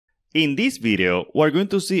In this video, we're going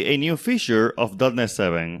to see a new feature of .NET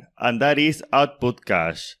 7, and that is output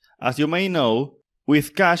cache. As you may know,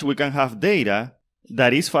 with cache we can have data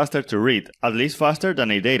that is faster to read, at least faster than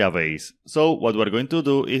a database. So what we're going to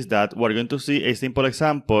do is that we're going to see a simple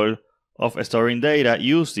example of storing data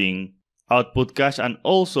using output cache, and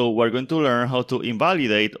also we're going to learn how to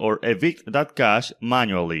invalidate or evict that cache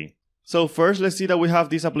manually. So first, let's see that we have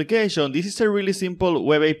this application. This is a really simple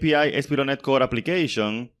Web API ASP.NET Core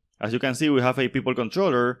application. As you can see, we have a people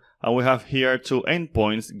controller, and we have here two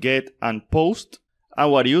endpoints, get and post,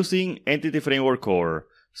 and we're using Entity Framework Core.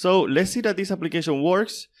 So let's see that this application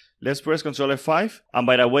works. Let's press Ctrl F5, and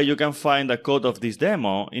by the way, you can find the code of this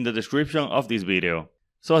demo in the description of this video.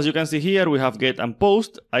 So as you can see here, we have get and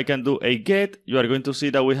post. I can do a get. You are going to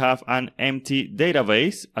see that we have an empty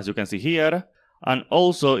database, as you can see here. And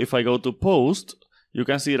also, if I go to post, you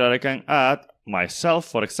can see that I can add myself,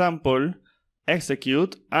 for example,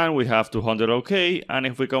 execute, and we have 200 OK. And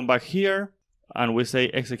if we come back here and we say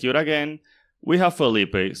execute again, we have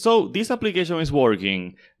Felipe. So this application is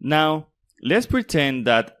working. Now, let's pretend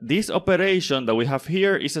that this operation that we have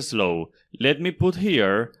here is slow. Let me put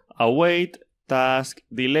here await task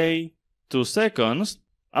delay 2 seconds,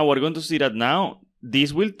 and we're going to see that now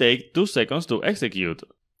this will take 2 seconds to execute.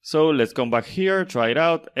 So let's come back here, try it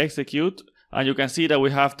out, execute, and you can see that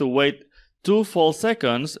we have to wait 2 full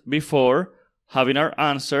seconds before having our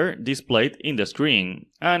answer displayed in the screen.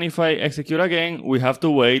 And if I execute again, we have to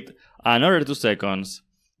wait another 2 seconds.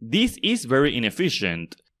 This is very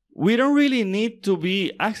inefficient. We don't really need to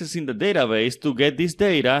be accessing the database to get this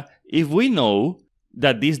data if we know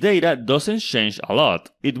that this data doesn't change a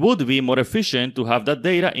lot. It would be more efficient to have that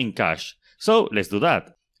data in cache. So let's do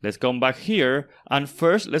that. Let's come back here, and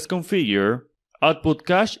first let's configure output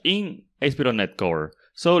cache in ASP.NET Core.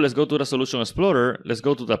 So let's go to the Solution Explorer, let's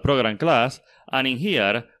go to the program class, and in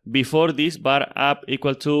here, before this var app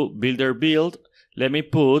equal to builder build, let me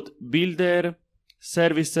put builder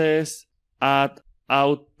services at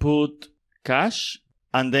output cache,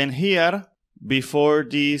 and then here, before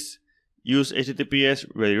this use HTTPS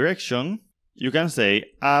redirection, you can say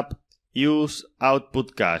app use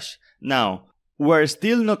output cache. Now, we're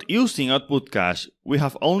still not using output cache. We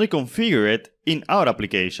have only configured it in our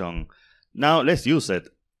application. Now let's use it.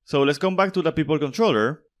 So let's come back to the people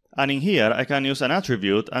controller, and in here I can use an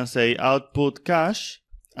attribute and say output cache,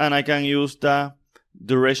 and I can use the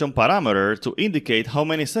duration parameter to indicate how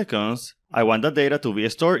many seconds I want the data to be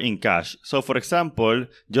stored in cache. So for example,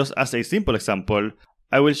 just as a simple example,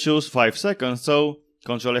 I will choose 5 seconds. So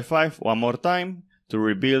Ctrl F5 one more time to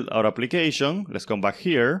rebuild our application. Let's come back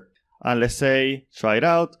here and let's say try it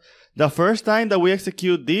out. The first time that we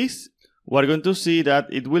execute this, we're going to see that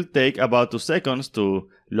it will take about 2 seconds to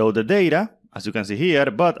load the data, as you can see here.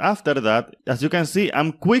 But after that, as you can see,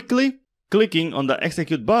 I'm quickly clicking on the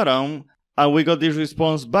execute button, and we got this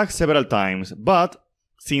response back several times. But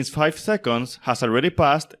since 5 seconds has already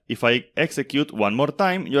passed, if I execute one more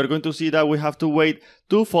time, you're going to see that we have to wait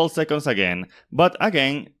 2 full seconds again. But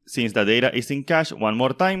again, since the data is in cache one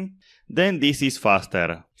more time, then this is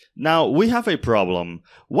faster. Now we have a problem.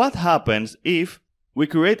 What happens if we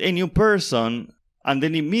create a new person and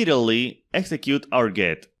then immediately execute our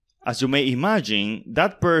get? As you may imagine,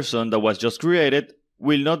 that person that was just created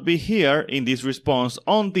will not be here in this response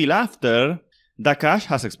until after the cache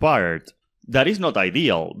has expired. That is not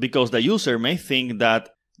ideal, because the user may think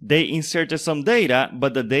that they inserted some data,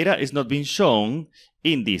 but the data is not being shown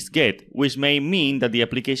in this get, which may mean that the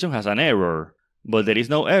application has an error. But there is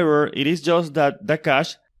no error, it is just that the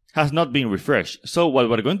cache has not been refreshed. So what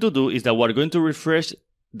we're going to do is that we're going to refresh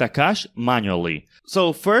the cache manually.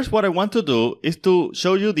 So first what I want to do is to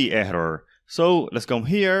show you the error. So let's come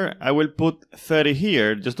here, I will put 30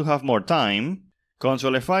 here just to have more time.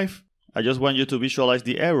 Ctrl F5, I just want you to visualize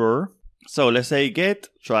the error. So let's say get,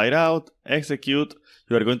 try it out, execute.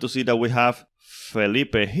 You are going to see that we have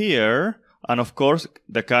Felipe here, and of course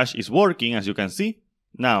the cache is working, as you can see.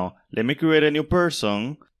 Now let me create a new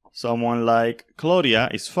person. Someone like Claudia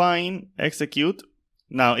is fine, execute.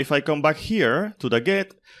 Now if I come back here to the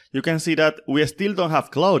get, you can see that we still don't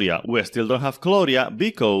have Claudia. We still don't have Claudia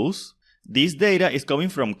because this data is coming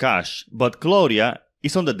from cache, but Claudia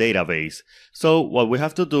is on the database. So what we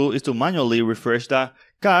have to do is to manually refresh the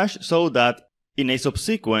cache so that in a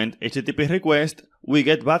subsequent HTTP request we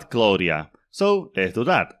get back Claudia. So let's do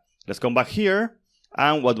that. Let's come back here,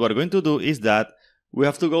 and what we're going to do is that we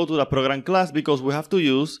have to go to the program class because we have to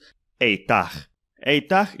use a tag. A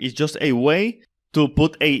tag is just a way to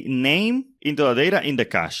put a name into the data in the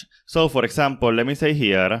cache. So for example, let me say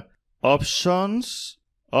here options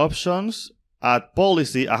add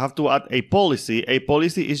policy, I have to add a policy. A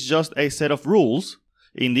policy is just a set of rules,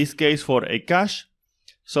 in this case for a cache.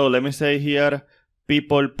 So let me say here,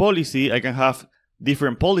 people policy, I can have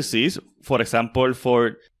different policies, for example,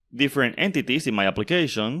 for different entities in my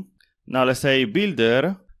application. Now let's say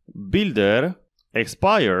builder,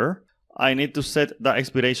 expire. I need to set the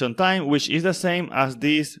expiration time, which is the same as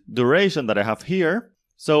this duration that I have here.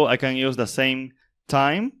 So I can use the same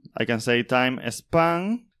time. I can say time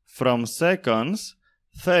span from seconds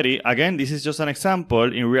 30. Again, this is just an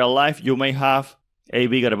example. In real life, you may have a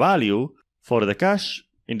bigger value for the cache.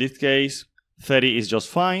 In this case, 30 is just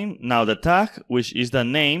fine. Now the tag, which is the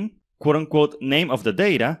name, quote unquote, name of the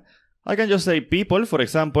data, I can just say people, for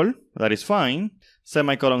example. That is fine.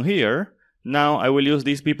 Semicolon here. Now I will use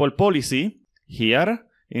this people policy here.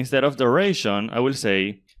 Instead of duration, I will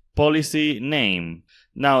say policy name.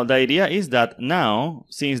 Now the idea is that now,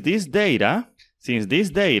 since this data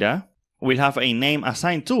will have a name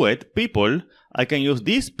assigned to it, people, I can use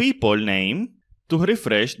this people name to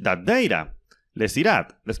refresh that data. Let's see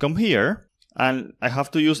that. Let's come here, and I have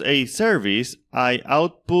to use a service. I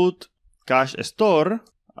output cache store.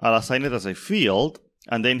 I'll assign it as a field.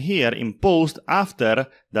 And then here in post, after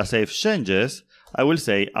the save changes, I will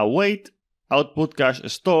say await output cache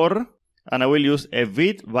store, and I will use a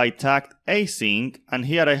bit by tagged async. And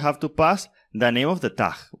here I have to pass the name of the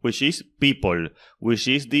tag, which is people, which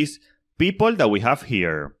is this people that we have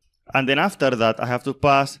here. And then after that, I have to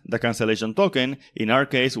pass the cancellation token. In our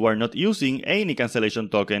case, we're not using any cancellation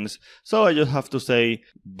tokens, so I just have to say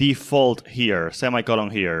default here, semicolon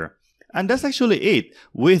here. And that's actually it.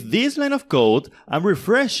 With this line of code, I'm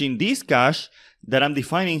refreshing this cache that I'm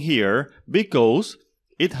defining here because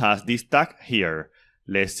it has this tag here.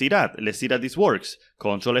 Let's see that. Let's see that this works.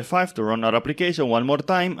 Control F5 to run our application one more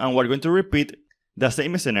time, and we're going to repeat the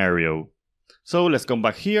same scenario. So let's come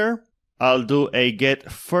back here. I'll do a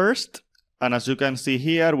get first, and as you can see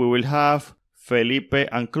here, we will have Felipe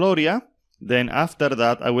and Gloria. Then after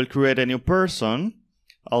that, I will create a new person.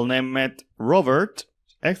 I'll name it Robert.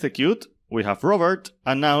 Execute, we have Robert,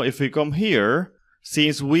 and now if we come here,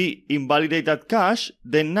 since we invalidate that cache,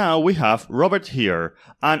 then now we have Robert here.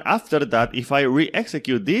 And after that, if I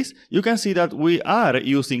re-execute this, you can see that we are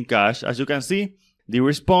using cache. As you can see, the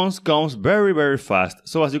response comes very, very fast.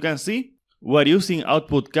 So as you can see, we're using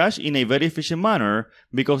OutputCache in a very efficient manner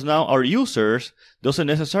because now our users doesn't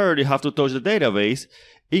necessarily have to touch the database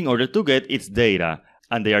in order to get its data.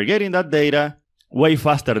 And they are getting that data way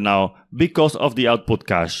faster now because of the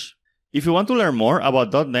OutputCache. If you want to learn more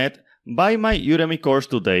about .NET, buy my Udemy course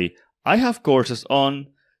today. I have courses on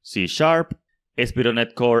C#,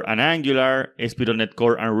 ASP.NET Core and Angular, ASP.NET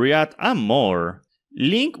Core and React, and more.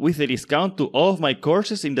 Link with a discount to all of my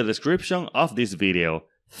courses in the description of this video.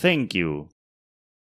 Thank you.